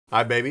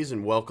Hi babies,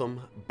 and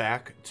welcome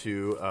back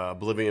to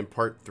Oblivion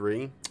Part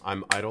 3.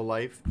 I'm Idle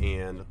Life,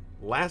 and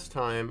last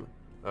time,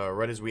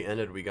 right as we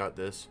ended, we got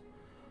this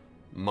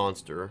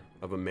monster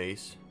of a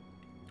mace.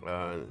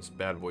 This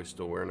bad boy's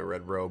still wearing a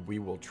red robe. We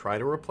will try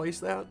to replace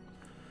that,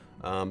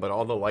 but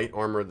all the light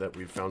armor that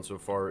we've found so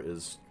far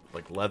is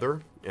like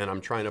leather, and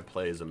I'm trying to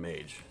play as a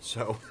mage,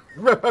 so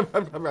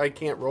I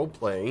can't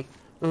roleplay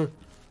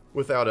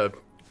without a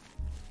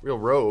real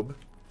robe.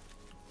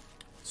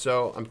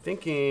 So I'm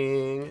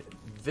thinking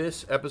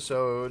this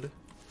episode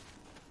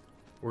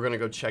we're gonna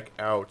go check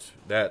out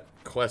that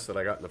quest that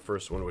I got in the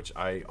first one, which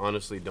I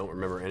honestly don't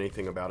remember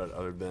anything about it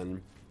other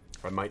than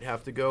I might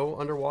have to go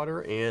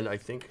underwater, and I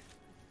think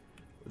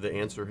the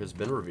answer has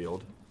been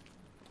revealed.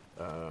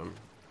 I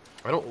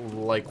don't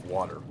like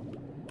water.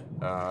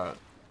 I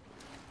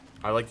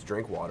like to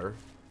drink water.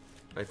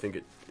 I think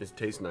it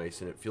tastes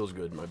nice and it feels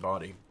good in my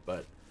body,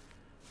 but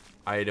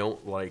I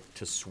don't like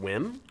to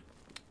swim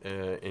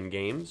in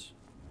games.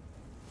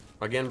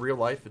 Again, real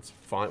life, it's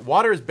fine.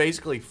 Water is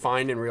basically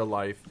fine in real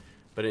life,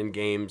 but in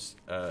games,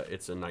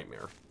 it's a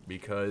nightmare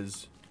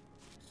because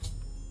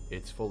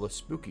it's full of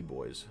spooky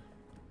boys.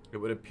 It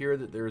would appear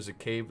that there is a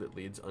cave that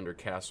leads under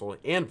Castle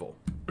Anvil.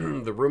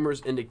 The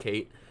rumors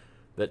indicate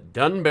that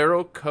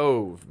Dunbarrow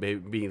Cove may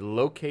be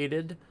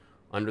located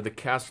under the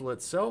castle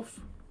itself.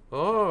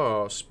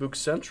 Oh, Spook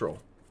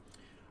Central.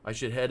 I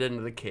should head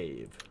into the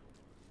cave.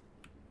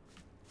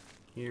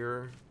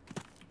 Here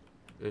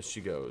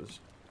she goes.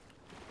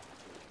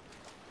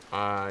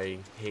 I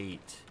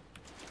hate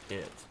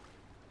it.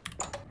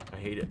 I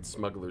hate it.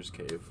 Smuggler's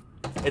Cave.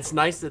 It's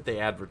nice that they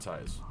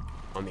advertise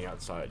on the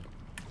outside,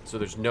 so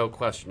there's no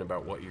question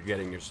about what you're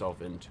getting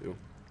yourself into.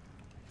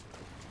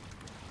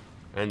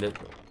 And that,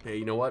 hey,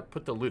 you know what?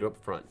 Put the loot up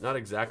front. Not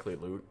exactly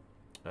loot.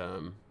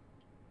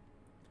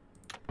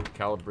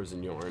 Calibers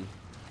and yarn.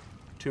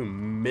 Two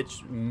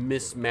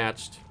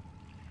mismatched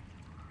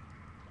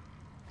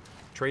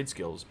trade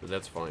skills, but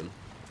that's fine.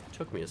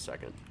 Took me a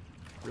second.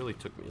 Really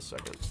took me a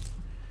second.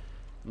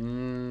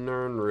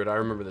 Nernrid, I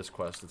remember this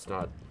quest. It's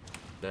not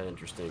that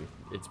interesting.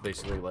 It's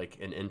basically like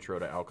an intro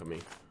to alchemy.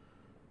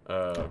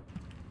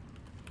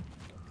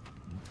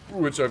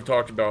 Which I've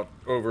talked about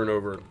over and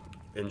over,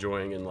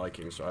 enjoying and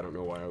liking, so I don't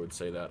know why I would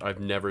say that. I've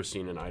never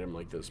seen an item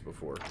like this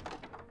before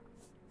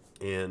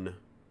in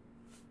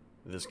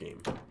this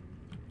game.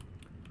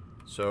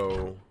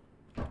 So,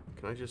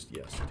 can I just,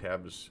 yes,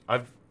 tabs.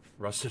 I've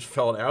rusted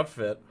felt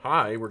outfit.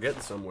 Hi, we're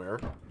getting somewhere.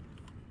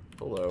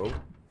 Hello.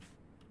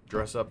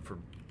 Dress up for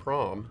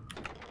prom.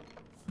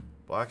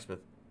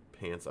 Blacksmith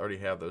pants, I already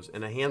have those.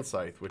 And a hand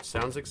scythe, which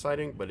sounds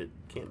exciting, but it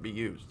can't be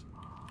used.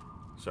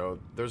 So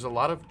there's a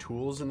lot of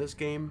tools in this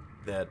game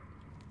that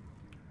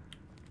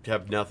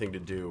have nothing to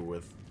do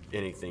with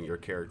anything your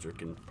character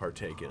can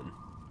partake in.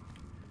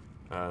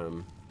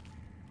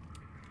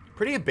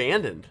 Pretty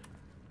abandoned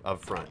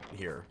up front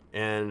here.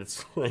 And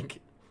it's like,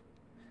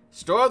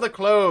 store the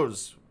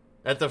clothes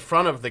at the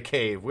front of the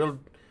cave. We'll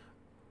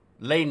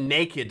lay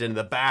naked in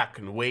the back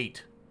and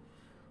wait.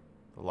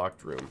 The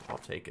locked room. I'll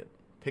take it.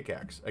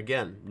 Pickaxe.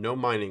 Again, no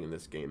mining in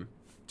this game.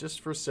 Just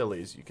for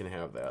sillies, you can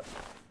have that.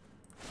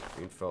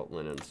 Green felt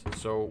linens.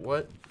 So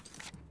what?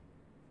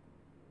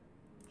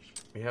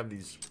 We have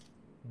these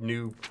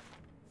new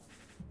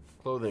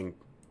clothing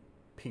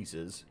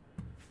pieces.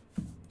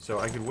 So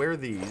I could wear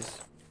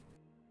these.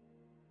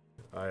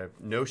 I have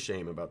no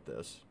shame about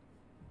this.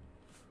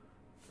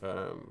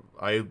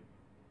 I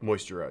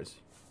moisturize.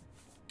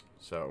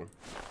 So,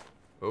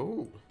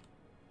 oh.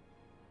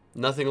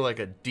 Nothing like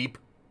a deep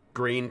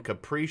green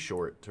capri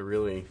short to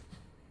really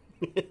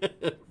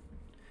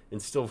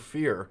instill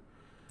fear.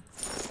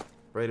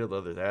 Braided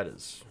leather, that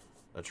is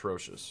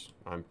atrocious.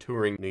 I'm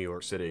touring New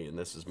York City, and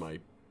this is my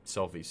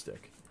selfie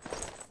stick.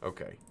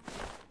 Okay.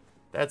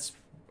 That's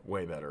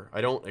way better.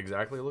 I don't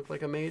exactly look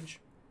like a mage.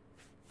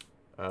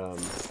 And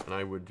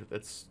I would,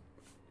 that's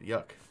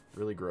yuck.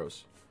 Really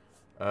gross.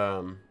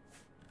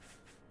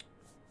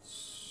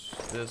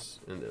 This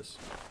and this.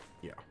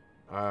 Yeah.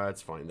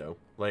 It's fine, though.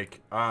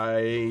 Like,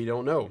 I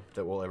don't know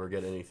that we'll ever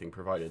get anything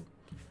provided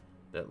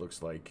that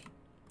looks like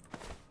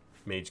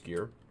mage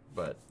gear,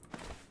 but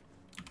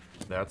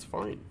that's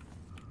fine.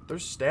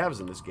 There's staves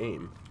in this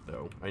game,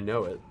 though. I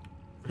know it.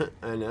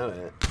 I know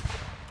it.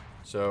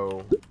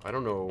 So, I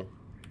don't know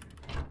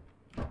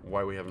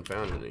why we haven't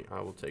found any. I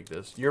will take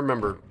this. You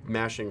remember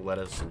mashing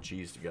lettuce and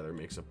cheese together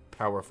makes a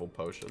powerful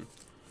potion.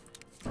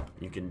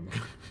 You can...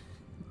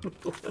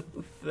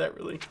 that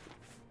really...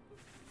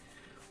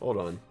 Hold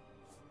on.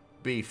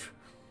 Beef.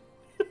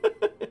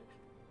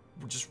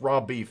 Just raw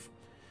beef.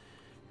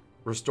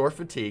 Restore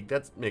fatigue.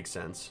 That makes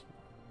sense.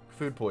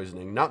 Food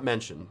poisoning. Not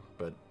mentioned,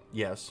 but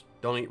yes.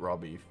 Don't eat raw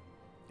beef.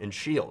 And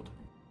shield.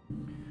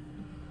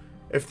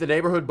 If the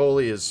neighborhood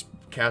bully is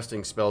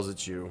casting spells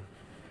at you,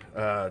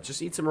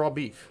 just eat some raw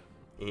beef.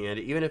 And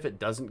even if it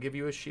doesn't give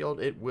you a shield,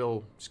 it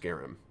will scare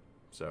him.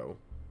 So.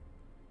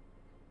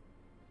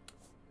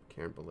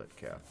 Karen Bullet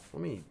Calf.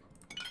 Let me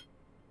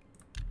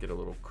get a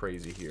little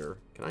crazy here.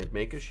 Can I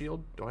make a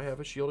shield? Do I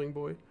have a shielding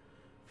boy?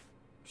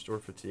 Restore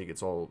fatigue.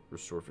 It's all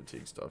restore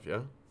fatigue stuff,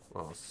 yeah?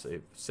 Oh,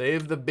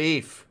 save the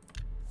beef.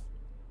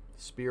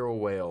 Spear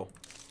whale.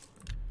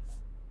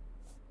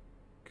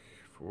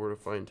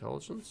 Fortify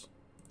intelligence?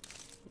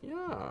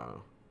 Yeah.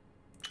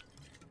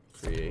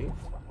 Create.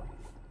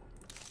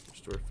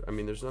 Restore. I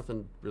mean, there's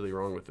nothing really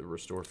wrong with the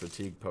restore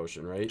fatigue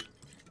potion, right?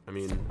 I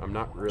mean, I'm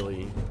not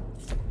really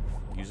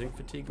using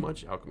fatigue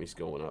much. Alchemy's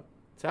going up.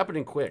 It's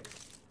happening quick.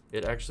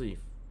 It actually...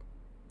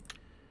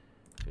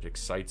 It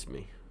excites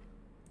me.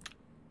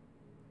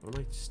 Why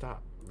don't I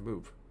stop?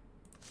 Move.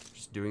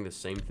 Just doing the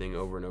same thing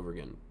over and over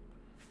again.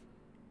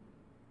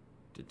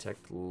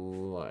 Detect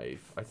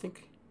life. I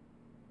think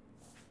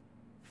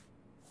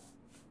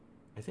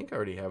I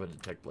already have a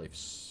detect life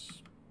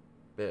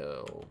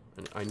spell.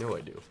 And I know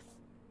I do.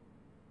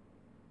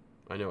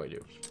 I know I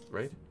do.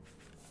 Right?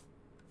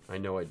 I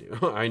know I do.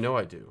 I know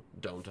I do.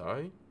 Don't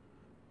I?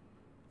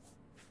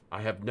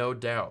 I have no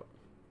doubt.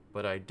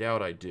 But I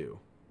doubt I do.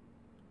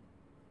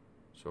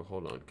 So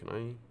hold on. Can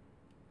I...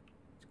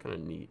 It's kind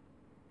of neat.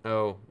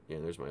 Oh, yeah,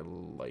 there's my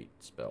light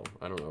spell.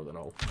 I don't know that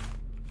I'll...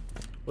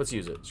 Let's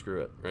use it.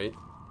 Screw it, right?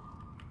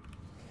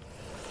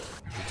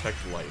 Detect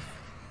life.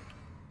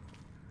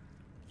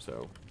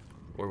 So,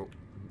 or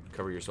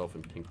cover yourself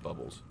in pink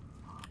bubbles.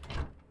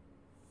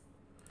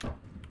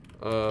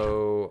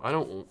 Oh, I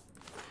don't...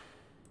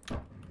 Let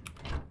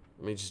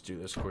me just do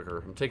this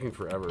quicker. I'm taking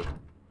forever.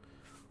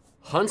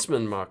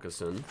 Huntsman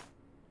moccasin.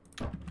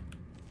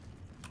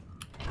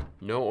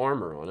 No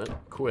armor on it.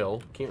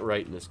 Quill. Can't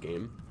write in this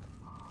game.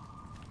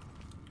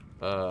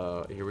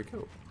 Here we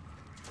go.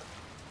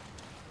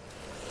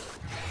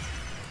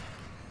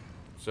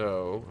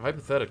 So,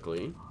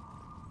 hypothetically,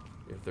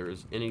 if there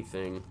is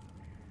anything...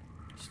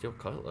 Steel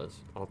cutlass.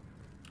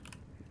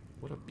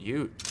 What a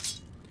beaut.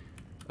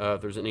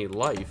 If there's any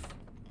life,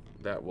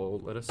 that will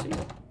let us see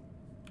it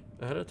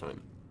ahead of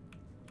time.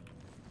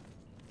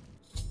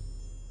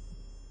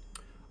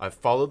 I've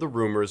followed the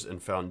rumors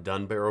and found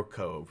Dunbarrow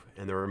Cove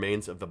and the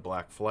remains of the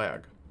Black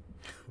Flag.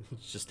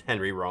 It's just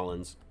Henry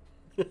Rollins.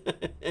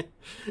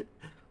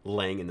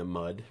 Laying in the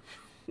mud.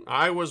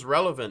 I was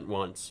relevant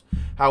once.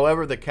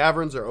 However, the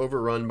caverns are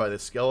overrun by the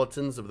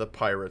skeletons of the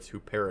pirates who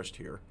perished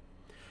here.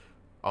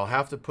 I'll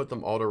have to put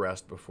them all to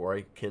rest before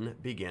I can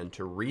begin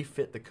to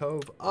refit the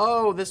cove.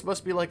 Oh, this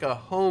must be like a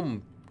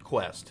home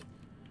quest.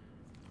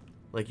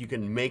 Like you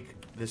can make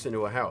this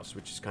into a house,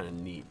 which is kind of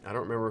neat. I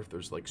don't remember if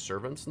there's like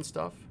servants and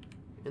stuff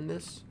in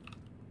this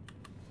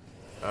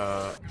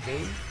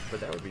game,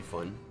 but that would be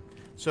fun.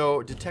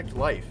 So, detect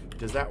life.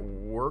 Does that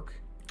work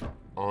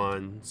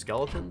on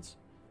skeletons?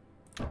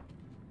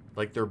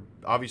 Like, they're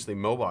obviously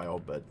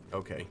mobile, but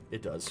okay,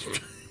 it does.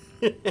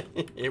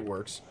 It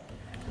works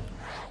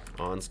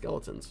on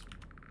skeletons.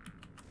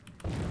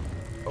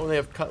 Oh, they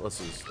have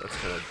cutlasses. That's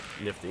kind of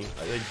nifty.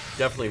 They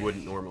definitely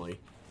wouldn't normally.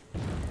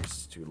 This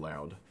is too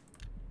loud.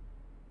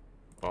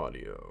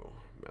 Audio.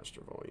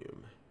 Master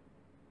volume.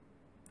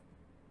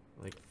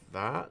 Like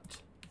that.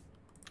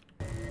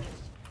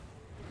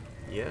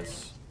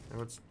 Yes.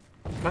 Now it's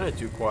kind of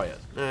too quiet.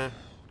 Let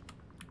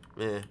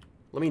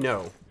me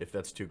know if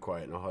that's too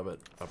quiet, and I'll have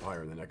it up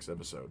higher in the next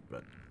episode.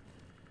 But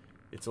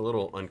it's a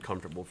little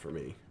uncomfortable for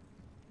me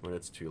when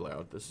it's too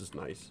loud. This is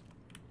nice.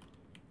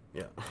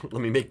 Yeah,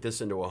 let me make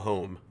this into a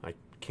home. I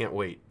can't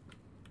wait.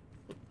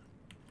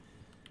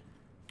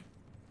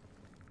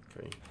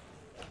 Okay.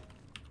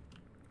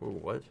 Ooh,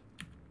 what?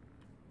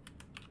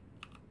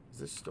 Is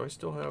this... Do I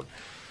still have...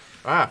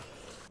 Ah!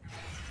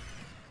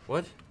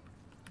 What?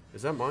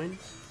 Is that mine?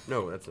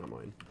 No, that's not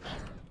mine.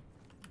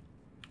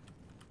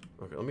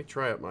 Okay, let me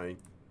try out my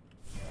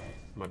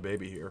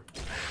baby here.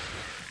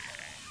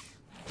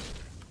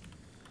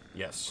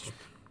 Yes.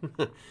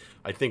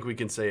 I think we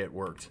can say it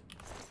worked.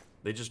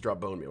 They just dropped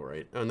bone meal,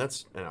 right? Oh, and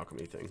that's an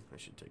alchemy thing. I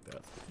should take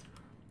that.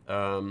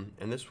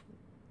 And this,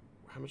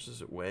 how much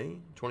does it weigh?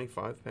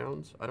 25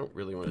 pounds? I don't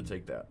really want to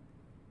take that.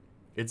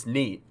 It's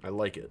neat. I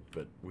like it,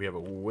 but we have a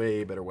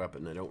way better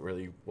weapon. I don't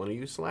really want to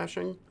use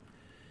slashing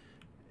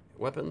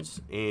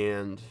weapons,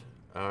 and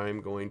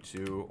I'm going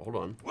to... Hold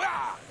on.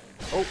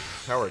 Oh,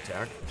 power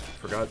attack.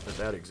 Forgot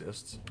that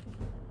exists.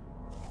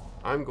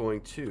 I'm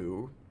going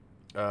to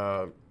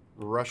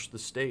rush the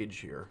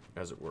stage here,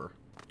 as it were.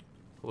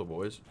 Hello,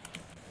 boys.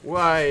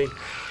 Why?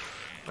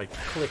 I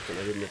clicked and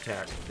I didn't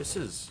attack. This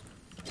is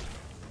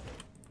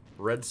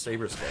red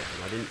saber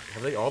skeleton. I didn't...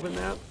 Have they all been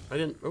that? I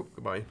didn't... Oh,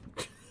 goodbye.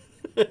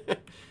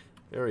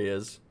 There he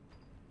is.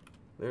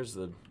 There's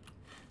the...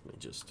 Let me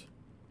just...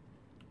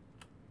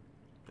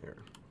 There.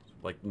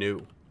 Like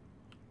new.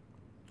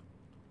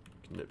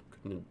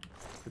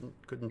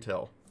 Couldn't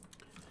tell.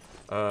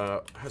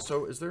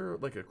 So is there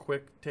like a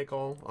quick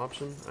take-all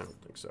option? I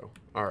don't think so.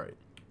 Alright.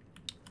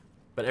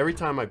 But every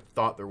time I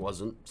thought there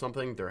wasn't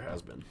something, there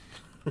has been.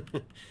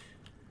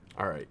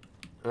 Alright.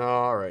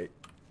 Alright.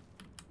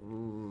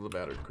 The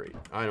battered crate.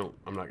 I'm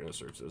not going to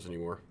search those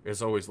anymore.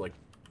 It's always like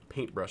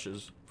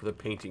paintbrushes for the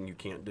painting you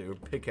can't do.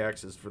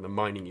 Pickaxes for the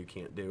mining you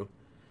can't do.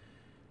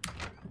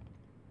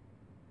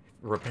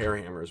 Repair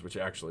hammers, which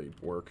actually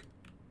work.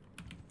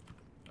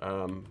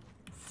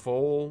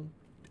 Full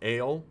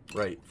ale,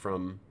 right,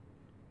 from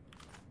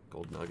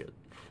Gold Nugget.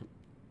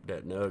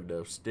 That nug,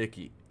 though,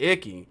 sticky,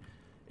 icky,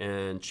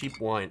 and cheap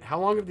wine. How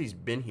long have these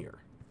been here?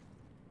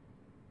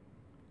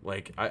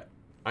 Like, I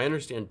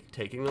understand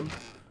taking them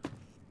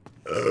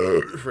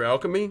for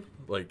alchemy,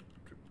 like,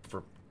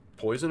 for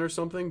poison or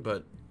something,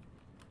 but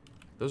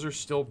those are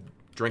still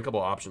drinkable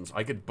options.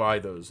 I could buy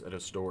those at a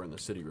store in the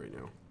city right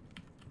now.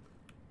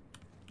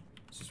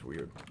 This is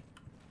weird.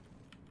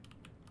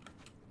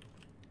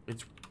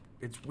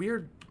 It's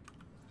weird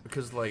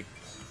because, like,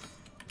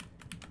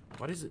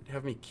 why does it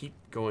have me keep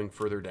going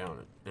further down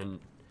it? And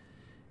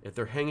if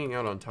they're hanging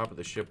out on top of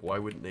the ship, why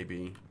wouldn't they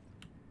be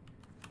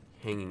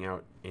hanging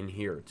out in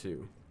here,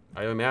 too?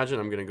 I imagine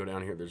I'm going to go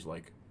down here. There's,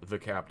 like, the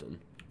captain.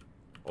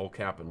 Old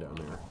captain down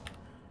there.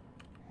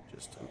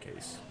 Just in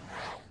case.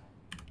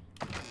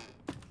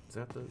 Is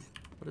that the...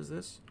 What is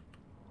this?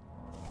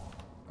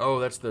 Oh,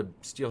 that's the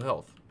steel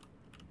health.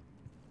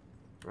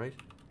 Right?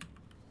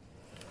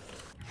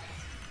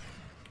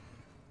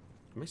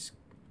 My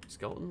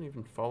skeleton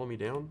even follow me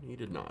down? He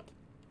did not.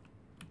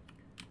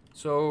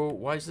 So,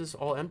 why is this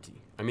all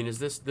empty? I mean, is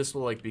this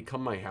will, like,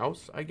 become my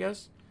house, I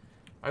guess?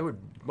 I would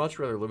much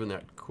rather live in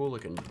that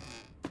cool-looking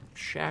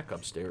shack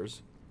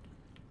upstairs.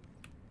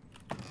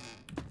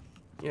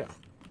 Yeah.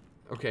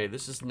 Okay,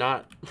 this is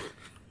not...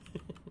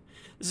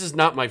 this is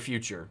not my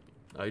future.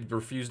 I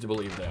refuse to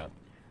believe that.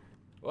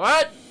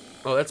 What?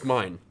 Oh, that's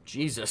mine.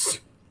 Jesus.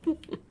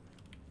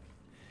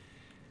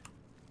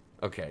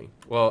 Okay,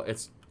 well,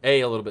 it's...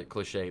 A little bit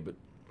cliche, but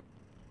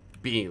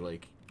B,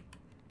 like,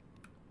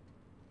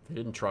 they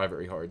didn't try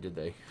very hard, did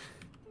they?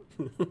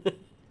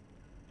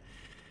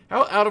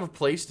 How out of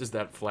place does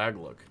that flag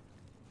look?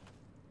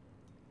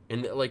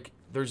 And, like,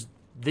 there's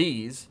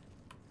these,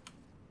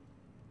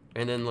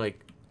 and then,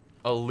 like,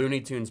 a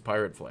Looney Tunes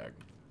pirate flag.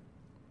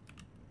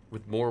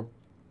 With more,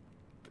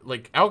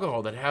 like,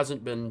 alcohol that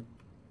hasn't been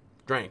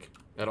drank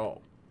at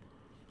all.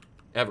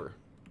 Ever.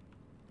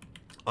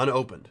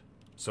 Unopened.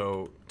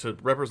 So, to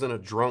represent a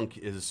drunk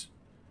is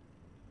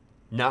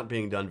not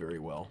being done very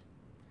well.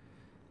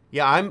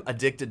 Yeah, I'm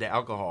addicted to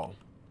alcohol.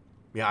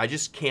 Yeah, I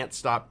just can't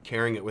stop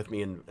carrying it with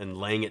me and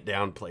laying it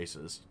down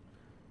places.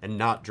 And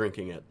not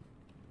drinking it.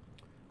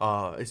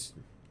 That's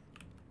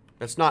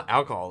not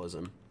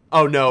alcoholism.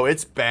 Oh, no,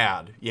 it's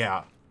bad.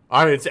 Yeah.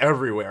 It's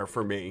everywhere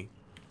for me.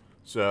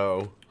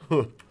 So,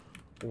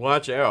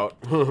 watch out.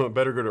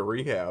 Better go to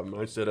rehab.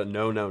 I said a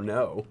no, no,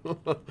 no.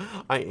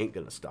 I ain't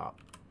gonna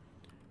stop.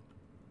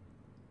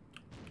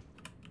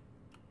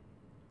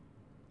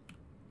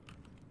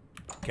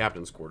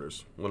 Captain's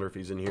quarters. Wonder if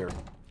he's in here.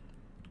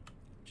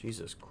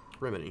 Jesus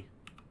criminy.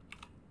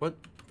 What?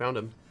 Found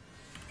him.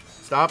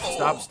 Stop,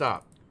 stop,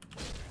 stop.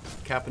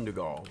 Captain de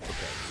Gaulle. Okay.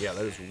 Yeah,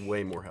 that is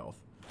way more health.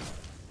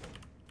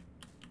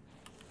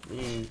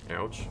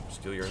 Ouch.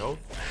 Steal your health.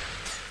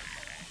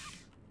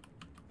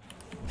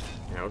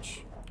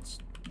 Ouch. It's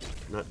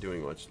not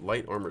doing much.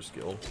 Light armor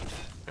skill.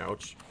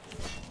 Ouch.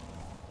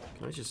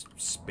 Can I just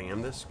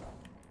spam this?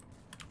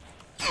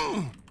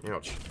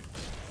 Ouch.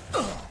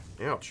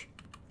 Ouch.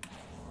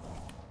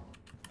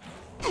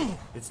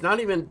 It's not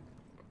even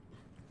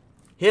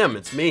him,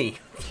 it's me.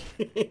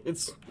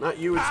 It's not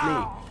you, it's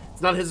me.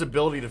 It's not his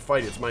ability to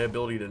fight, it's my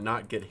ability to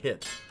not get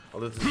hit.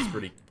 Although this is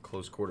pretty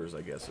close quarters,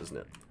 I guess, isn't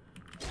it?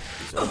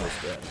 He's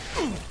almost dead.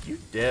 You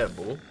dead,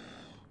 bull.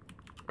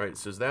 Alright,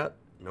 so is that?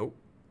 Nope.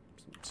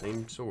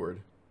 Same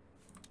sword.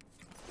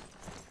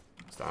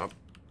 Stop.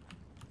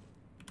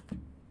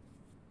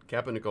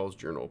 Captain Nicole's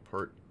journal,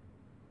 part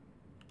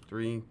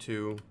 3,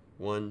 2,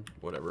 1,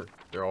 whatever.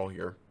 They're all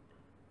here.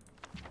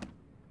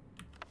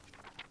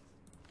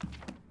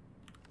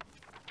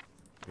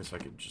 I guess I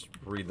could just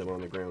read them on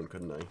the ground,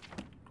 couldn't I?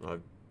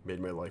 I've made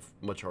my life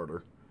much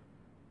harder.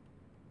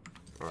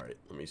 Alright,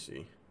 let me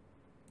see.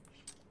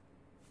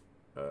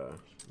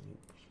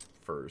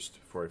 First,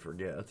 before I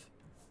forget.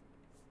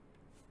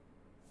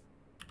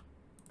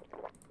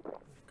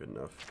 Good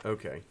enough.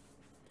 Okay.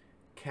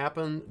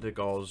 Captain de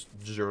Gaulle's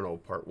journal,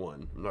 part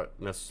 1. I'm not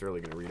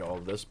necessarily going to read all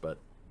of this, but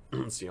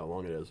let's see how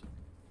long it is.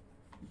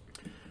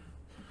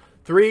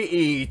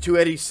 3E,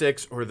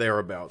 286, or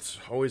thereabouts.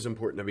 Always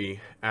important to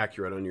be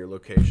accurate on your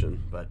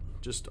location, but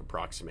just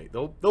approximate.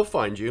 They'll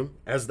find you,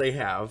 as they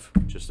have,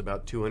 just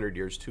about 200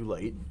 years too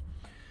late.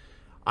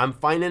 I'm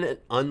finding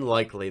it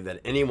unlikely that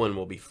anyone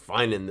will be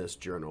finding this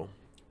journal,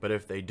 but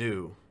if they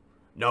do,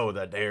 know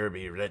that there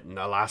be written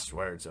the last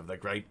words of the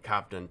great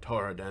Captain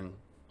Torridon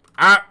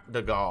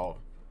de Gaulle,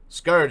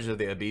 scourge of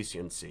the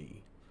Abyssinian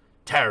Sea,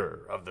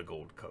 terror of the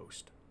Gold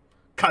Coast,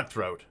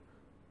 cutthroat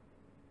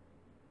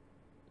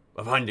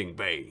of Hunting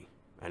Bay,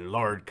 and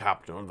Lord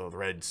Captain of the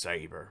Red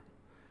Sabre,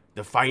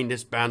 the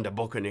finest band of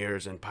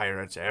buccaneers and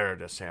pirates e'er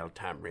to sail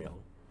Tamriel.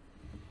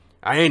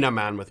 I ain't a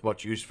man with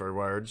much use for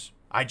words.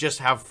 I just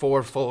have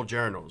 4 full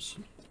journals.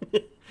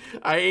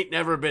 I ain't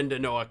never been to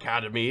no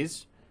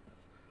academies.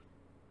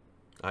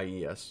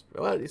 Yes.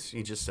 Well,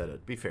 he just said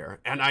it. Be fair.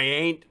 And I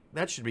ain't...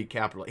 That should be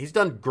capital. He's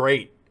done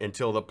great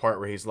until the part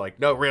where he's like,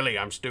 no, really,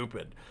 I'm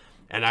stupid.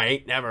 And I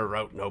ain't never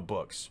wrote no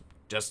books.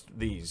 Just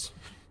these.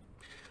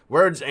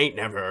 Words ain't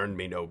never earned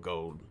me no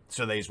gold,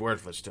 so they's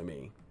worthless to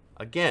me.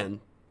 Again,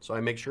 so I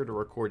make sure to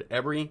record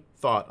every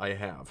thought I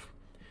have.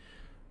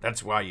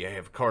 That's why you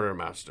have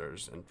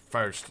quartermasters and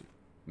first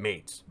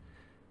mates.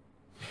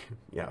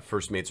 Yeah,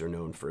 first mates are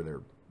known for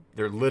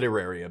their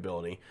literary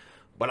ability.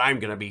 But I'm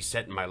going to be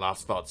setting my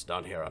last thoughts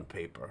down here on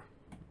paper.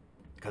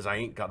 Because I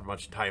ain't got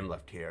much time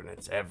left here, and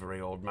it's every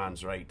old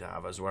man's right to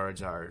have his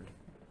words heard.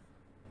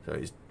 So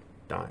he's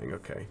dying,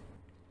 okay.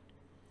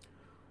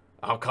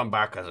 I'll come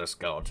back as a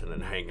skeleton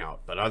and hang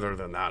out, but other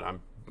than that,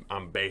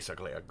 I'm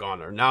basically a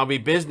goner. Now, my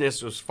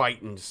business was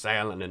fighting,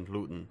 selling, and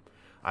looting.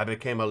 I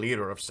became a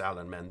leader of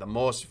selling men, the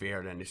most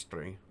feared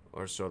industry,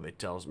 or so they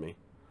tells me.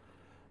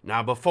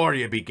 Now, before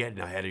you be getting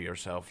ahead of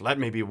yourself, let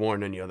me be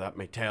warning you that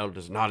my tale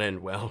does not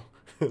end well,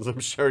 as I'm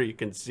sure you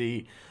can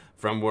see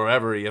from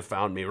wherever you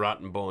found me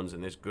rotten bones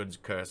in this good's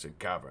cursed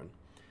cavern.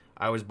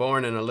 I was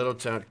born in a little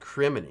town,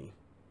 Criminy,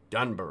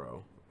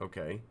 Dunborough,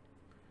 okay.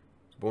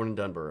 Born in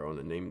Dunborough, and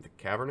they named the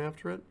cavern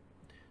after it.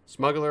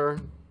 Smuggler,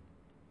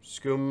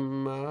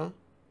 Skooma,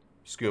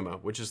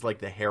 which is like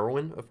the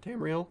heroin of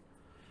Tamriel.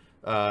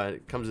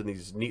 It comes in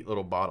these neat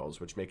little bottles,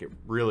 which make it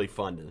really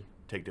fun to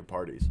take to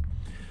parties.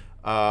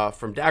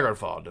 From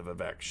Daggerfall to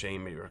Vivek,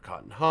 shame you were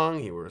caught and hung.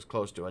 He were as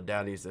close to a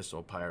daddy as this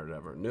old pirate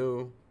ever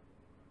knew.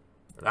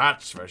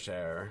 That's for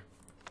sure.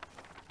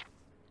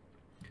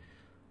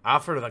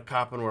 After the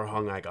coppin were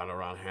hung, I got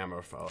around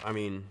Hammerfell. I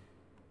mean,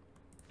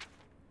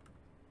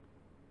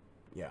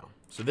 yeah.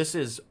 So this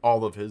is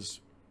all of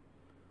his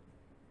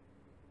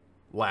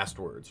last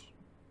words.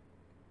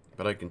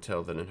 But I can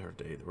tell that in her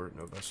day there were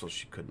no vessels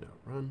she couldn't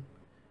outrun.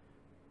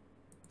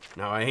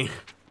 Now I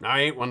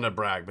ain't one to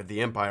brag, but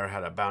the Empire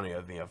had a bounty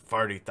of me of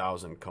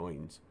 40,000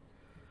 coins.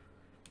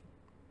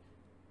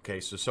 Okay,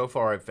 so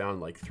far I've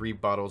found like 3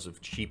 bottles of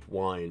cheap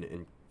wine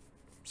and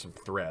some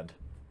thread.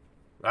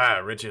 Ah,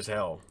 rich as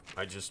hell.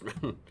 I just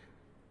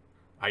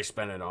I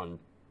spent it on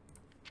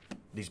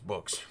these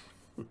books.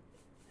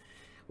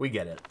 We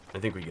get it. I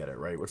think we get it,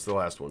 right? What's the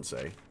last one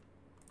say?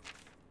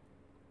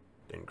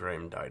 Then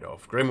Grim died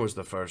off. Grim was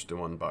the first to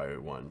one by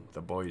one.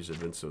 The boys had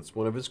been, so it's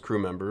one of his crew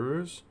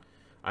members.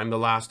 I'm the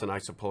last, and I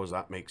suppose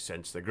that makes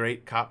sense. The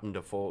great Captain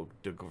Defoe,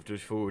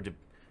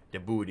 the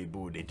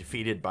Booty,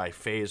 defeated by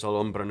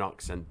Faisal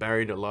Umbranox and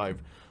buried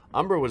alive.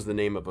 Umbra was the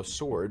name of a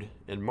sword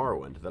in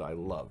Morrowind that I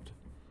loved.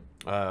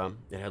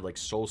 It had like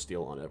soul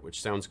steel on it,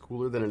 which sounds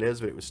cooler than it is,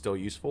 but it was still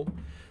useful.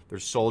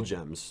 There's soul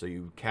gems, so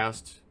you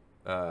cast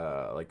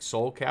like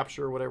soul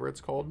capture or whatever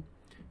it's called,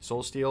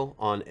 soul steel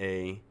on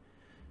a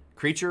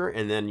creature,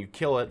 and then you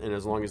kill it, and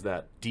as long as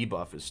that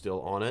debuff is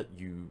still on it,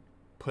 you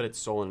put its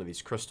soul into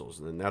these crystals,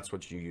 and then that's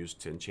what you use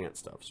to enchant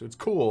stuff. So it's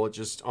cool. It's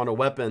just on a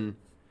weapon.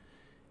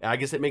 I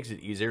guess it makes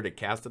it easier to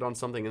cast it on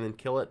something and then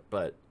kill it,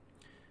 but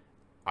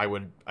I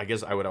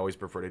guess I would always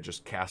prefer to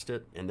just cast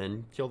it and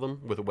then kill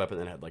them with a weapon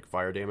that had like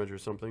fire damage or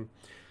something.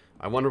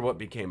 I wonder what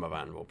became of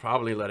Anvil.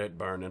 Probably let it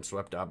burn and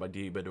swept up a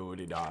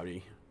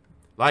dee-ba-doo-dee-da-dee.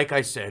 Like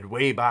I said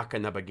way back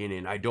in the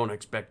beginning, I don't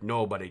expect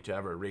nobody to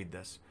ever read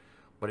this.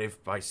 But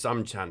if by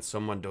some chance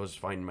someone does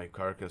find my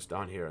carcass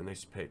down here in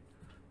this pit,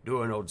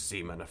 do an old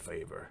seaman a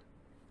favor.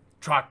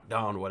 Track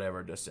down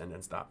whatever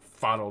descendants that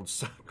fat old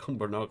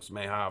Cumbernox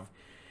may have,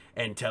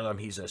 and tell him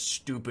he's a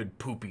stupid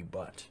poopy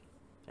butt.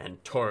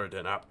 And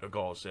Torridon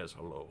Apnagal says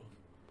hello.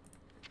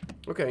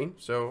 Okay,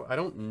 so I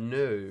don't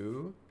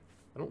know.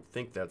 I don't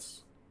think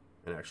that's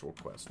an actual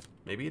quest.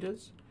 Maybe it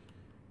is?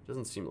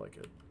 Doesn't seem like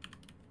it.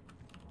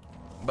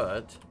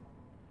 But,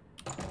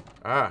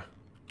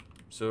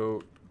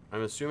 so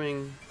I'm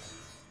assuming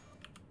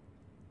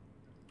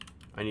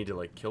I need to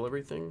like kill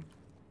everything.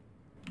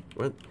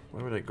 What?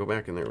 Why would I go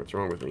back in there? What's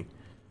wrong with me?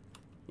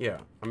 Yeah,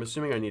 I'm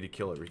assuming I need to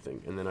kill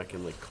everything, and then I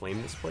can like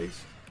claim this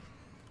place.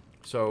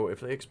 So if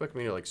they expect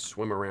me to like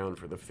swim around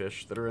for the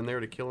fish that are in there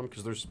to kill them,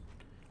 because there's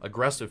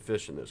aggressive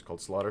fish in this called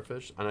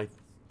slaughterfish, and I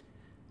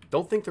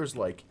don't think there's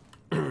like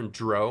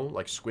dro,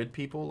 like squid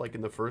people, like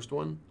in the first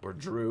one, or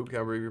droog,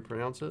 however you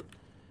pronounce it.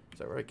 Is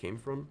that where I came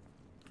from?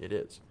 It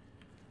is.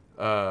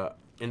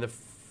 In the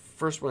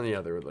first one,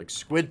 yeah, there were like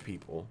squid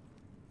people.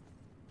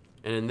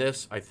 And in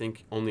this, I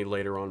think only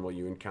later on will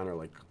you encounter,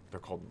 like, they're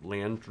called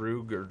land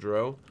droog or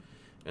dro.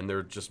 And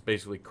they're just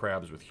basically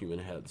crabs with human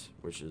heads,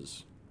 which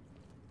is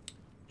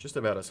just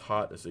about as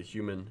hot as a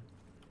human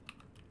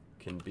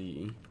can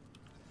be.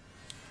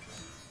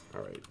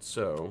 Alright,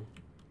 so.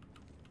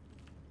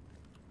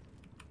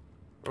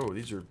 Oh,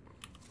 these are.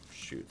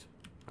 Shoot.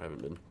 I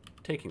haven't been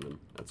taking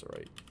them. That's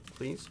alright.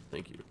 Please?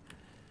 Thank you.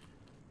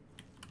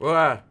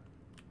 Whoa!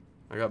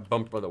 I got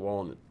bumped by the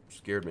wall and it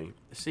scared me.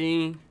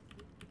 See?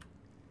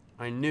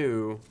 I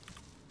knew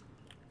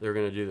they were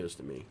going to do this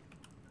to me.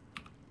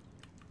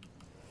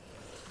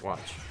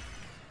 Watch.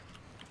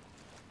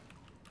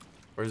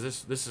 Or is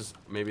this is,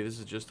 maybe this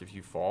is just if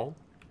you fall?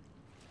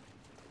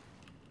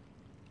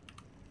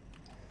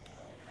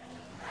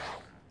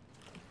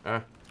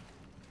 Ah.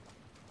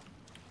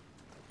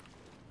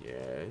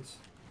 Yes.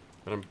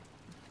 But there's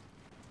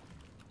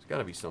got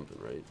to be something,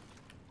 right?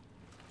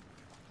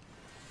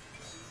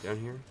 Down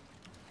here?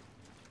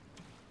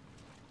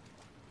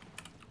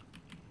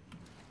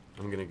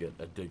 I'm gonna get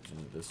addicted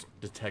to this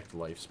detect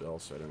life spell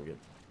so I don't get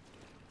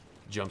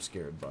jump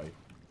scared by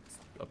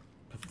a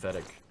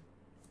pathetic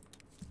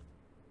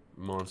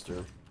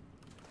monster.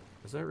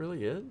 Is that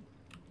really it?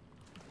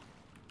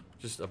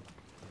 Just a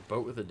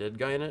boat with a dead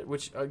guy in it?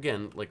 Which,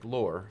 again, like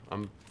lore,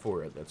 I'm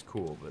for it. That's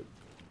cool, but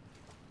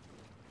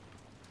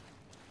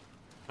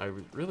I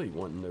really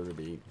want there to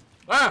be...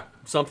 Ah!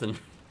 Something.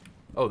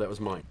 Oh, that was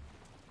mine.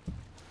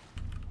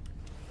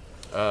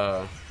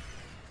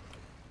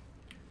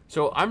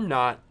 So I'm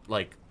not,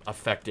 like,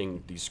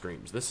 affecting these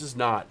screams. This is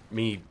not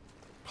me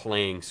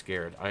playing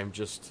scared. I'm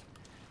just...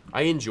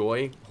 I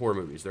enjoy horror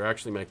movies. They're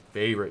actually my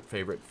favorite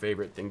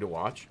thing to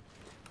watch.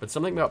 But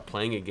something about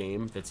playing a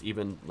game that's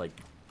even, like,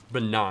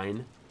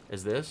 benign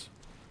as this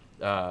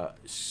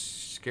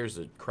scares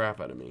the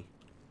crap out of me.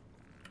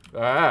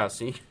 Ah,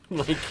 see?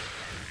 Like,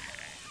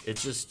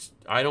 it's just...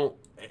 I don't...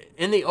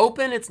 In the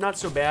open, it's not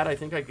so bad. I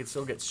think I could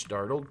still get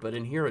startled. But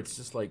in here, it's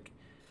just like...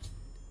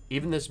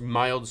 Even this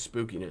mild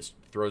spookiness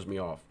throws me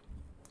off.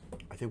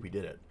 I think we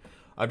did it.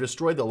 I've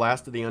destroyed the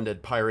last of the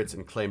undead pirates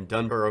and claimed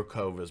Dunbarrow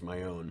Cove as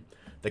my own.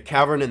 The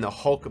cavern and the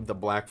hulk of the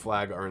Black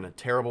Flag are in a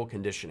terrible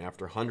condition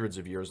after hundreds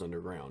of years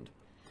underground.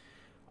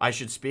 I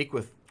should speak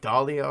with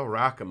Dahlia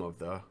Rackham of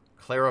the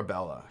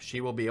Clarabella.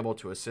 She will be able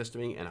to assist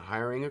me in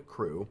hiring a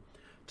crew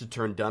to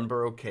turn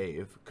Dunbarrow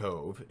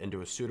Cove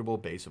into a suitable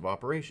base of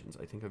operations.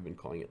 I think I've been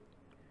calling it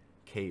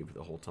cave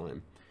the whole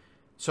time.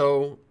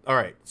 So,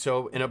 alright,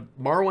 so in a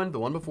Morrowind, the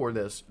one before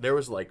this, there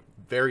was like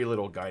very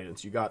little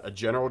guidance. You got a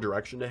general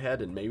direction to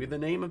head and maybe the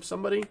name of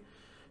somebody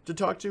to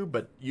talk to,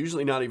 but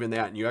usually not even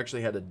that, and you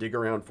actually had to dig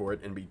around for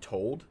it and be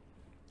told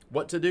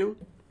what to do.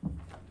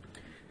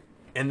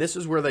 And this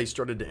is where they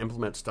started to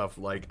implement stuff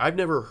like, I've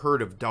never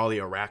heard of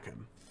Dahlia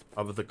Rackham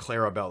of the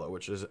Clarabella,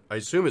 which is, I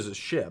assume is a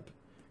ship,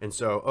 and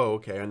so, oh,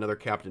 okay, another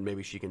captain,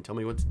 maybe she can tell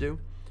me what to do.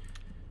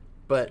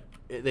 But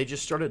they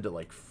just started to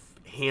like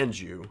hand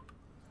you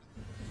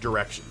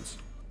directions.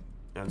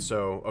 And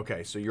so,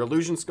 okay, so your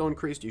illusion skill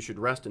increased. You should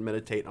rest and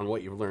meditate on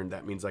what you've learned.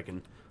 That means I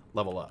can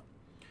level up.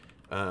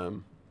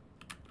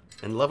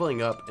 And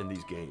leveling up in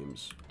these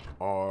games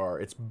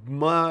it's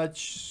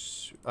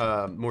much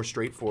more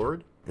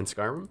straightforward in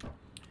Skyrim.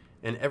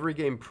 In every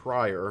game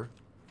prior,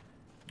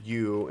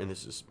 and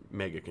this is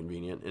mega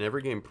convenient, in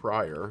every game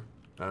prior,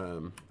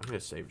 I'm going to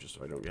save just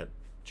so I don't get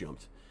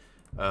jumped.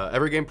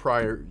 Every game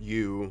prior,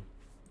 you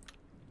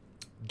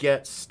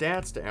get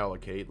stats to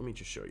allocate. Let me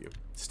just show you.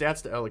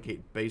 Stats to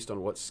allocate based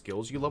on what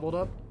skills you leveled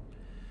up.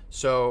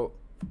 So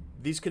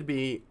these could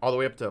be all the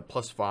way up to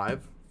 +5.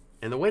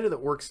 And the way that it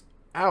works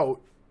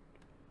out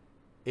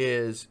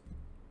is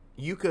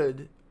you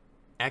could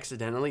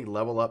accidentally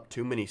level up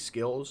too many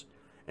skills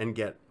and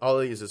get all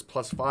of these as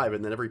 +5,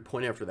 and then every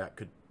point after that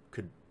could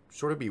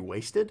sort of be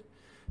wasted.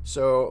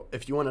 So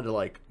if you wanted to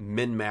like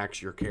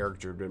min-max your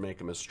character to make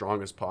him as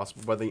strong as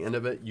possible by the end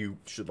of it, you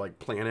should like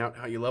plan out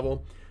how you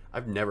level.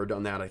 I've never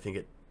done that. I think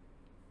it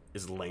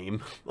is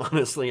lame.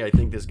 Honestly, I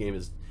think this game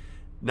is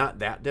not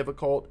that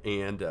difficult,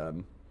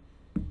 and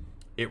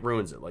it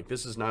ruins it. Like,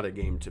 this is not a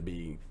game to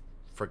be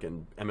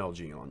freaking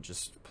MLG on.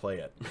 Just play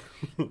it.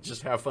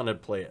 Just have fun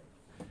and play it.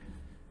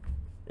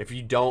 If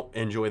you don't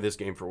enjoy this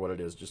game for what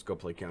it is, just go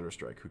play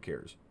Counter-Strike. Who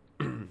cares?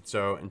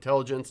 So,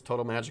 intelligence,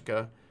 total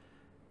magicka.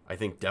 I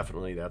think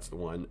definitely that's the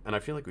one. And I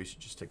feel like we should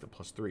just take the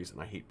 +3s,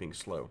 and I hate being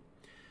slow.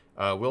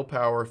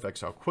 Willpower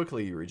affects how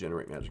quickly you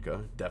regenerate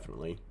magicka.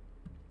 Definitely.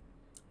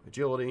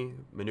 Agility,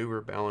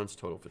 maneuver, balance,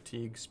 total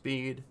fatigue,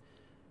 speed.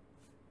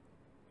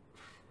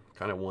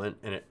 Kind of want,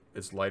 and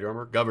it's light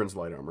armor. Governs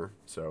light armor.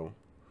 So,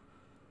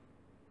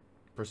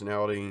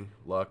 personality,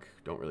 luck,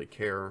 don't really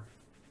care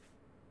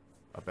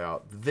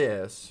about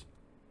this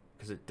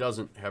because it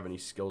doesn't have any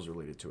skills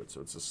related to it.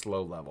 So it's a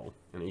slow level,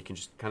 and you can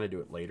just kind of do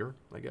it later,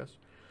 I guess.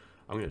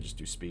 I'm going to just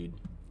do speed.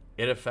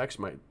 It affects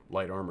my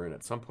light armor, and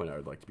at some point I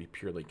would like to be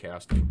purely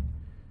casting.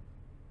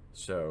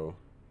 So,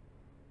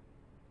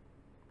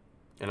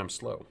 and I'm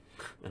slow,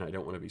 and I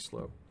don't want to be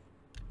slow.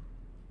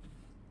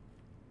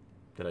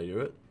 Did I do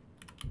it?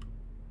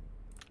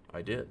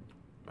 I did.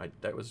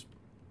 That was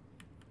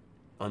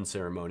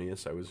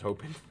unceremonious. I was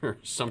hoping for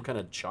some kind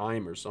of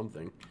chime or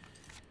something.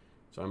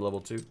 So I'm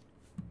level 2.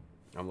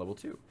 I'm level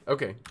 2.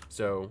 Okay,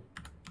 so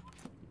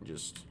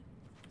just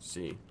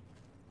see.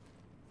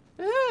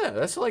 Yeah,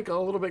 that's like a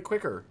little bit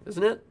quicker,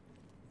 isn't it?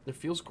 It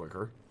feels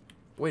quicker.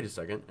 Wait a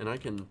second, and I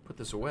can put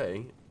this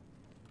away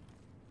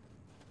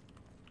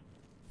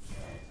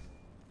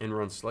and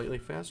run slightly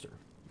faster.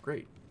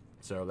 Great.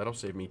 So that'll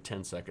save me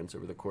 10 seconds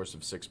over the course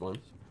of 6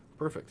 months.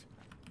 Perfect.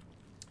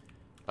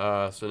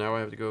 So now I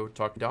have to go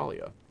talk to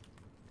Dahlia.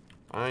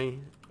 I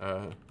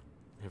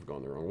have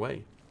gone the wrong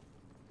way.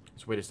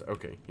 So wait a second.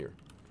 Okay, here.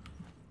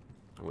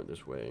 I went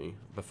this way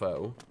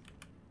before.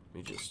 Let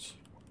me just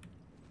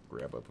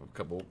grab up a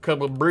couple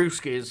of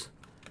brewskis.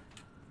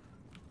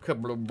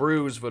 Couple of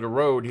brews for the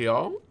road,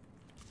 y'all.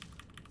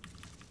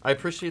 I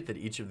appreciate that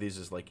each of these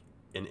is like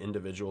an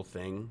individual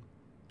thing.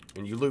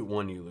 And you loot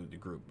one, you loot the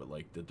group, but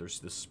like that there's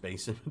this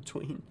space in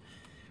between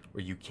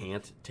where you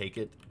can't take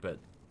it, but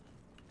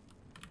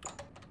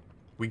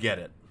we get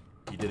it.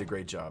 You did a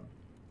great job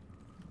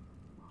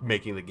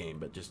making the game,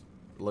 but just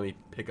let me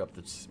pick up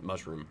this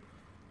mushroom.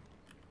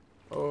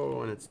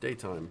 Oh, and it's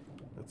daytime.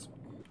 That's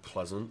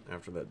pleasant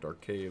after that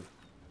dark cave.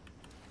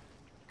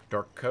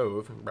 Dark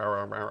cove.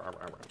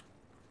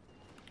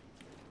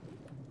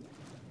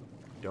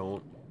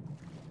 Don't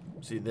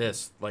see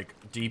this. Like,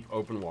 deep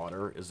open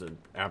water is an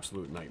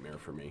absolute nightmare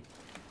for me.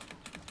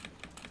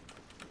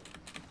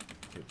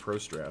 Okay, pro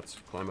strats.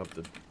 Climb up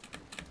the...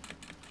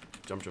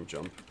 Jump, jump,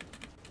 jump.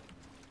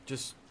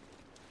 Just...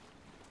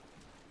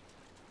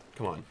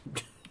 Come on.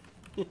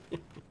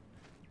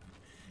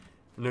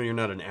 No, you're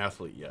not an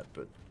athlete yet,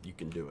 but you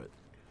can do it.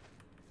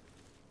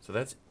 So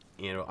that's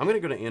Anvil. I'm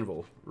going to go to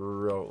Anvil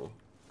real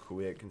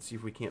quick and see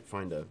if we can't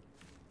find a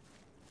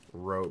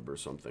robe or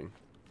something.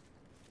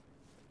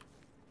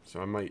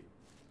 So I might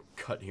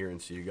cut here and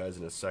see you guys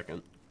in a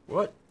second.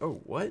 What?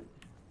 Oh, what?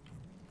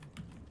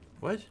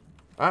 What?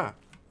 Ah,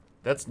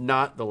 that's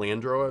not the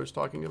Landro I was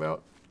talking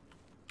about.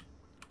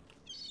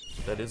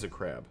 That is a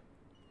crab.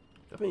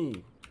 Let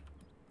me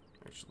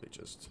actually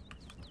just...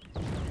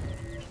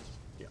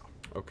 Yeah,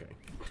 okay.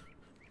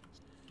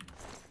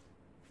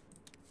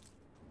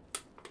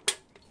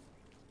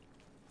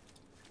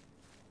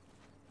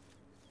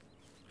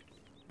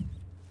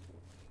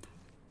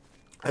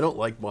 I don't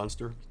like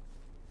monster.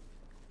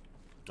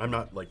 I'm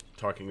not, like,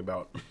 talking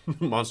about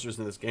monsters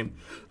in this game.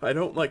 I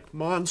don't like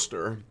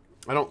monster.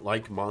 I don't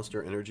like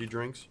monster energy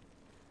drinks.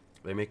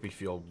 They make me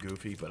feel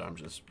goofy, but I'm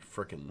just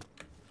frickin'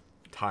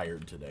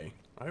 tired today.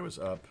 I was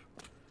up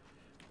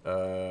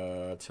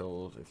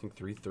till, I think,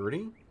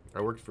 3:30.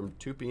 I worked from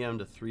 2 p.m.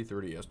 to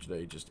 3:30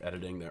 yesterday just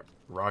editing that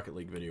Rocket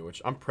League video,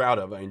 which I'm proud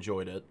of. I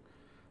enjoyed it.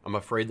 I'm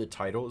afraid the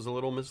title is a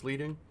little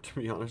misleading, to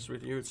be honest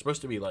with you. It's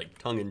supposed to be, like,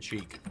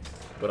 tongue-in-cheek,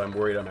 but I'm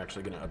worried I'm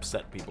actually going to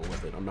upset people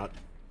with it. I'm not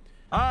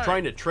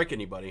trying to trick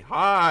anybody.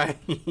 Hi!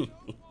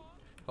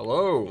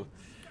 Hello!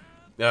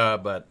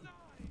 But,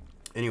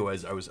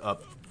 anyways, I was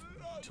up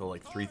till,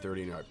 like,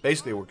 3:30. And I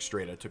basically worked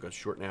straight. I took a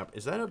short nap.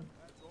 Is that a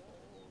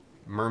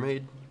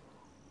mermaid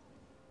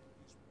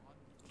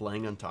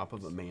laying on top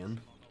of a man?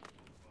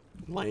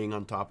 Laying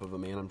on top of a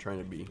man. I'm trying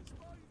to be...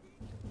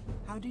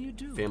 How do you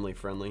do? Family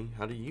friendly.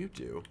 How do you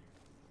do?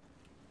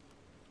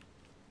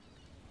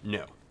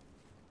 No.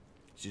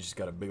 She just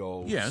got a big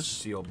old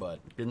seal butt.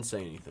 Didn't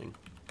say anything.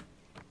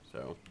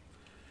 So.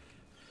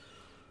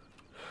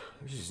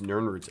 There's these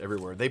nern roots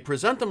everywhere. They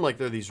present them like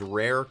they're these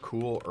rare,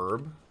 cool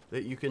herb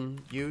that you can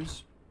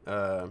use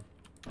to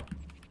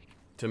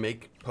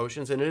make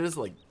potions. And it is,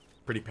 like,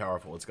 pretty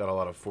powerful. It's got a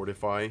lot of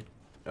fortify,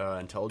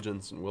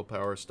 intelligence, and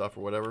willpower stuff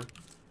or whatever.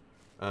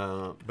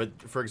 But,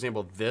 for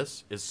example,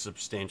 this is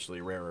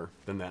substantially rarer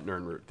than that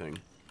Nern Root thing.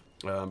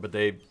 But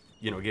they,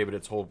 you know, gave it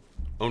its whole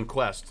own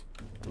quest,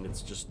 and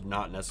it's just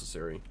not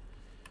necessary.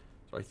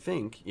 So I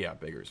think, yeah,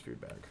 beggar's food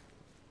bag.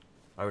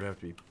 I would have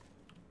to be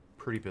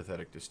pretty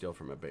pathetic to steal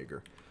from a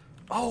beggar.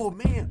 Oh,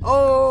 man.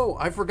 Oh,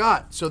 I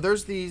forgot. So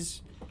there's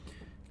these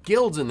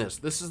guilds in this.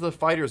 This is the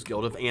Fighters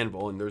Guild of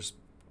Anvil, and there's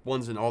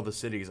ones in all the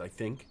cities, I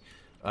think.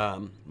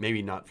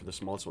 Maybe not for the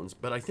smallest ones,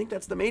 but I think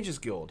that's the Mages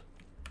Guild.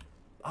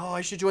 Oh,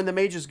 I should join the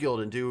Mages Guild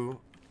and do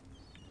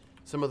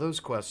some of those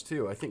quests,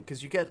 too. I think,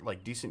 because you get,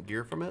 like, decent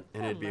gear from it,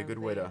 and it'd be a good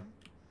way to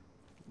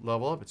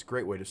level up. It's a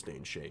great way to stay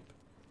in shape.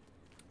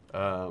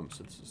 So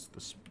this is the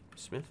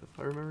Smith, if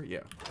I remember?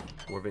 Yeah.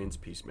 Morvain's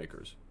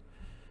Peacemakers.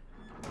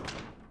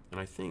 And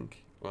I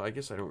think, well, I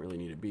guess I don't really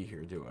need to be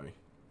here, do I?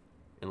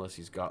 Unless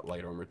he's got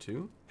light armor,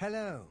 too.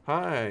 Hello.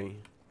 Hi.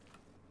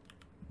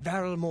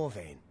 Varel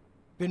Morvain.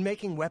 Been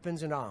making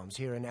weapons and arms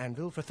here in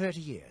Anvil for 30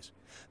 years.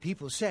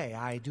 People say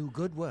I do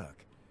good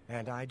work,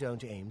 and I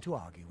don't aim to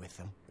argue with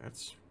them.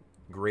 That's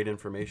great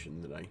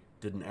information that I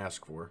didn't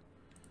ask for.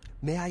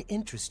 May I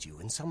interest you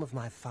in some of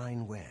my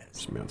fine wares?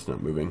 This mount's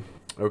not moving.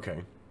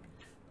 Okay.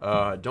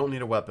 Don't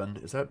need a weapon.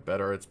 Is that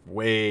better? It's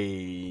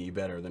way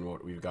better than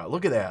what we've got.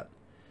 Look at that.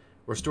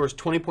 Restores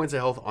 20 points of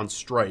health on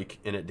strike,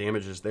 and it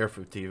damages their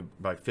fatigue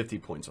by 50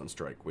 points on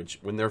strike, which,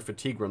 when their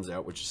fatigue runs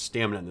out, which is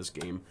stamina in this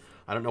game,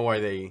 I don't know why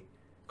they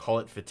call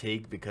it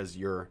fatigue, because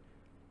you're...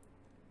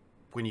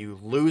 When you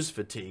lose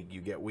fatigue,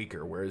 you get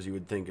weaker, whereas you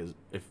would think is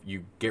if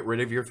you get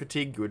rid of your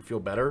fatigue, you would feel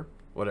better.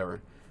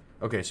 Whatever.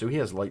 Okay, so he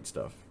has light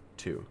stuff,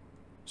 too.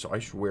 So I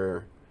should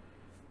wear...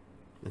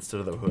 Instead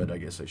of the hood, I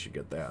guess I should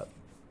get that.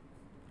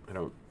 I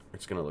don't...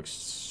 It's going to look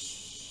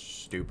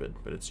stupid,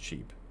 but it's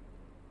cheap.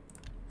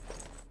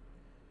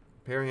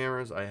 Pair of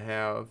hammers I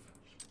have.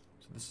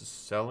 So this is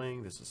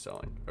selling. This is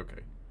selling.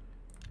 Okay.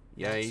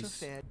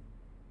 Yice.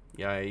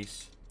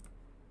 Yice.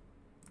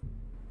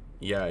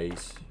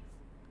 Yice.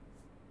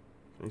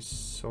 Can I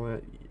sell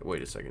that?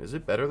 Wait a second. Is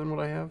it better than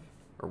what I have?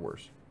 Or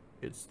worse?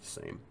 It's the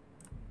same.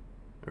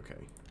 Okay.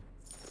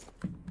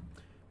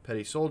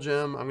 Petty soul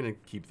gem. I'm going to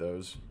keep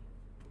those.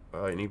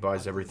 And he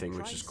buys everything,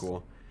 which is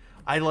cool.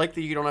 I like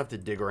that you don't have to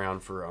dig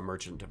around for a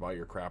merchant to buy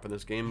your crap in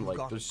this game.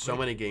 Like, there's so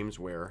many games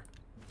where...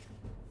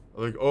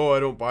 Like, oh, I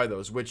don't buy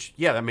those. Which,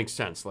 yeah, that makes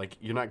sense. Like,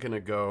 you're not going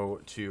to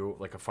go to,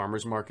 like, a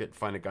farmer's market,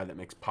 find a guy that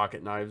makes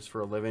pocket knives for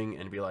a living,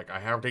 and be like, I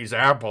have these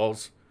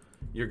apples.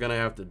 You're going to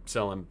have to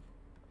sell him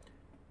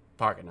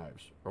pocket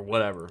knives or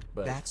whatever.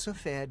 But That's a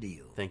fair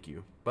deal. thank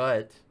you.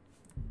 But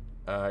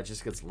it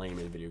just gets lame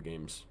in video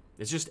games.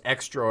 It's just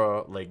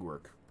extra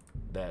legwork.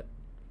 That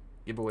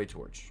giveaway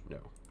torch, no,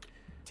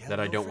 Tell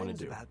that I your don't want to friends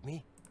do. about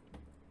me.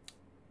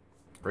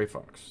 Gray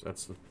Fox,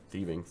 that's the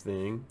thieving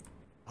thing.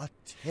 A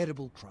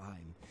terrible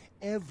crime.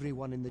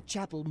 Everyone in the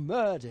chapel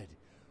murdered.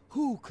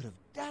 Who could have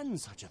done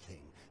such a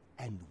thing?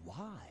 And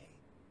why?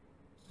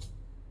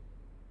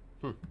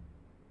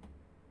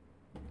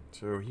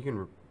 So he can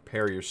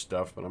repair your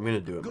stuff, but I'm going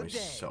to do it Good day.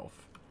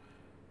 myself.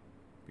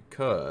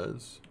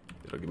 Because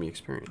it'll give me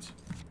experience.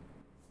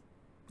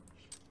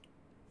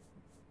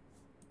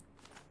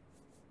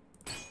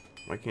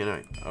 Why can't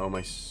I? Oh,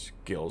 my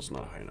skill's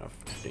not high enough.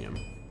 Damn.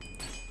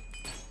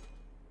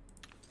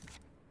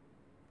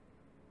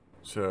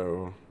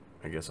 So,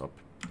 I guess I'll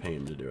pay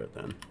him to do it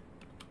then.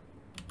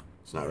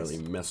 It's not really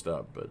messed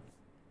up, but...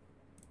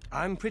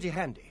 I'm pretty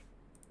handy.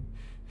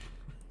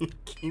 He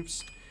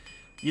keeps...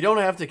 You don't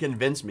have to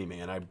convince me,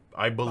 man.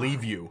 I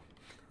believe you.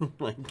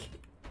 Like...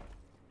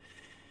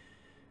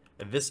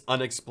 This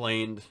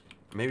unexplained...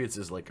 Maybe it's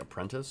his, like,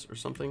 apprentice or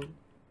something?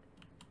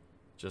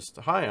 Just,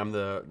 hi, I'm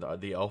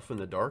the elf in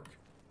the dark.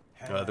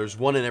 There's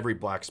one in every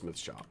blacksmith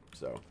shop,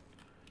 so...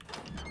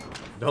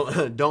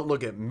 Don't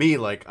look at me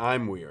like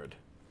I'm weird.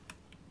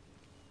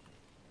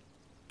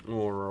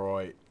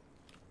 Alright.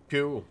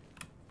 Cool.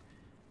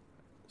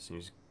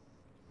 Seems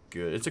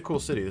good. It's a cool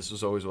city. This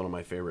was always one of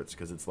my favorites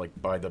because it's like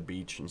by the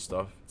beach and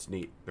stuff. It's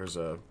neat. There's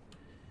a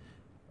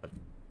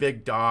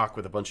big dock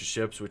with a bunch of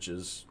ships, which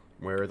is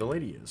where the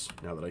lady is,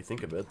 now that I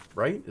think of it.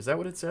 Right? Is that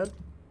what it said?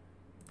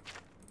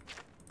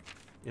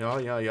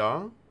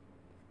 Yeah.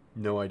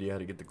 No idea how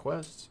to get the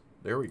quests.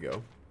 There we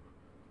go.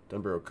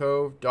 Dunbarrow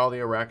Cove.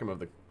 Dahlia Rackham of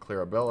the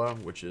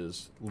Clarabella, which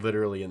is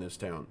literally in this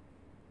town.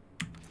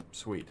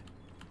 Sweet.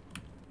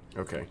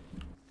 Okay.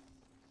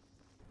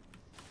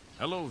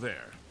 Hello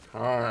there.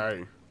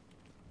 Hi.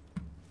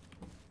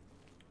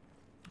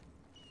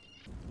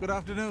 Good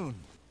afternoon.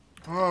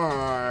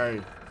 Hi.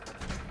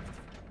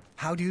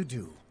 How do you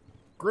do?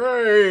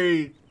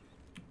 Great.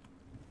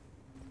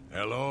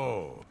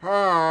 Hello.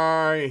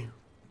 Hi.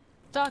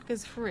 Dock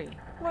is free.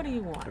 What do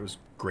you want? That was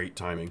great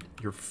timing.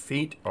 Your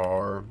feet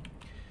are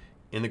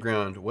in the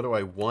ground. What do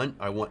I want?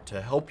 I want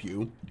to help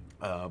you,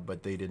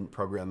 but they didn't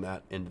program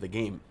that into the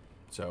game.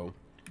 So,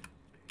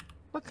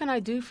 What can I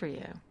do for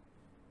you?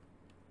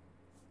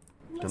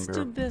 Let's do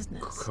Dunbarrow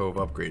business. Cove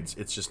upgrades.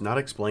 It's just not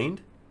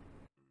explained.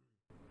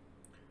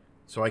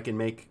 So I can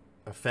make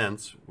a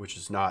fence, which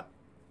is not...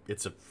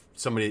 It's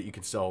somebody that you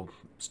can sell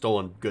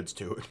stolen goods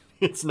to.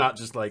 It's not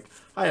just like...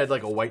 I had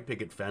like a white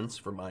picket fence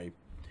for my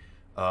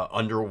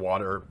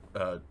underwater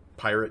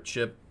pirate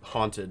ship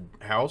haunted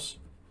house.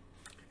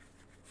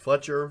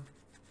 Fletcher.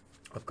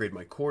 Upgrade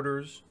my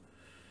quarters.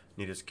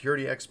 Need a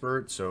security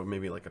expert, so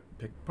maybe like a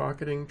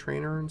pickpocketing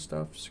trainer and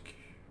stuff.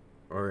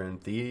 Or in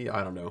the...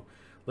 I don't know.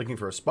 Looking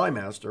for a spy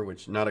master,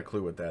 which not a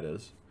clue what that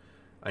is.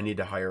 I need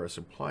to hire a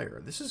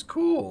supplier. This is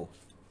cool.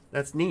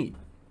 That's neat.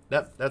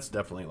 That's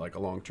definitely like a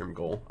long-term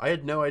goal. I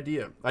had no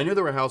idea. I knew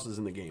there were houses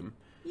in the game.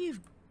 You've...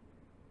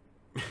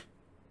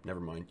 Never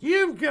mind.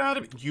 You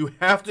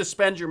have to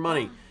spend your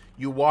money.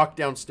 You walk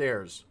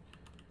downstairs.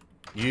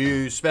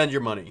 You spend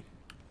your money.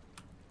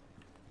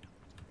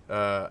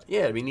 Yeah,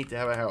 it'd be neat to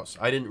have a house.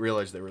 I didn't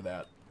realize they were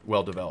that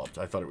well developed.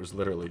 I thought it was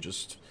literally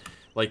just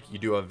like you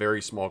do a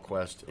very small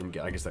quest, and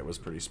I guess that was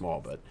pretty small,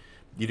 but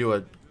you do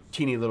a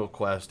teeny little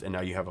quest, and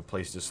now you have a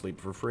place to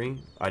sleep for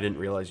free. I didn't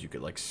realize you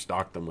could like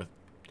stock them with,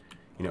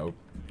 you know,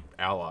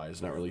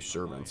 allies, not really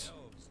servants.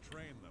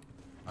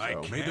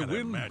 So, May the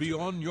wind be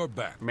on your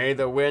back. may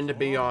the wind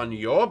be on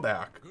your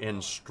back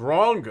and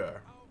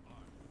stronger.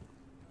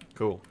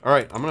 Cool. All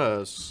right, I'm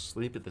gonna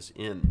sleep at this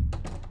inn.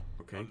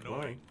 Okay,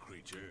 goodbye.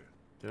 Creature.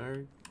 How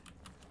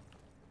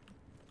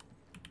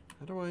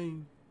do I?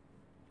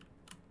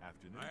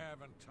 I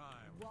haven't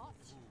time.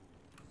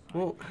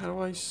 Well, how do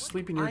I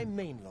sleep in your I'm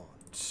Mainlawn.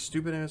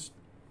 stupid ass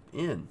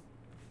inn?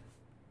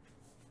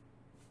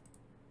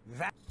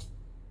 That...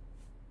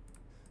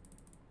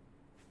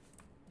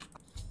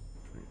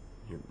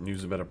 Here,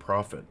 news about a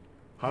prophet.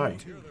 Hi.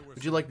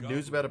 Would you like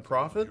news about a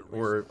prophet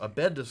or a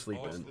bed to sleep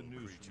in?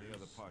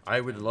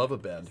 I would love a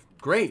bed.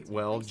 Great.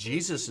 Well,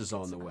 Jesus is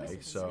on the way,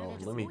 so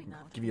let me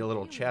give you a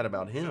little chat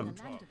about him.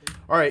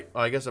 All right.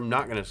 I guess I'm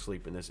not going to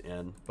sleep in this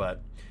inn,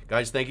 but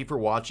guys, thank you for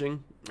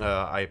watching.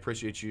 I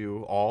appreciate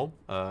you all.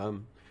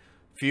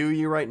 Few of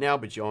you right now,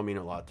 but you all mean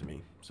a lot to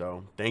me.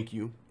 So thank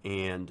you,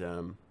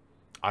 and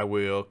I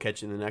will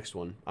catch you in the next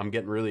one. I'm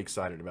getting really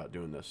excited about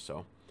doing this,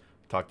 so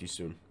talk to you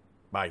soon.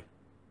 Bye.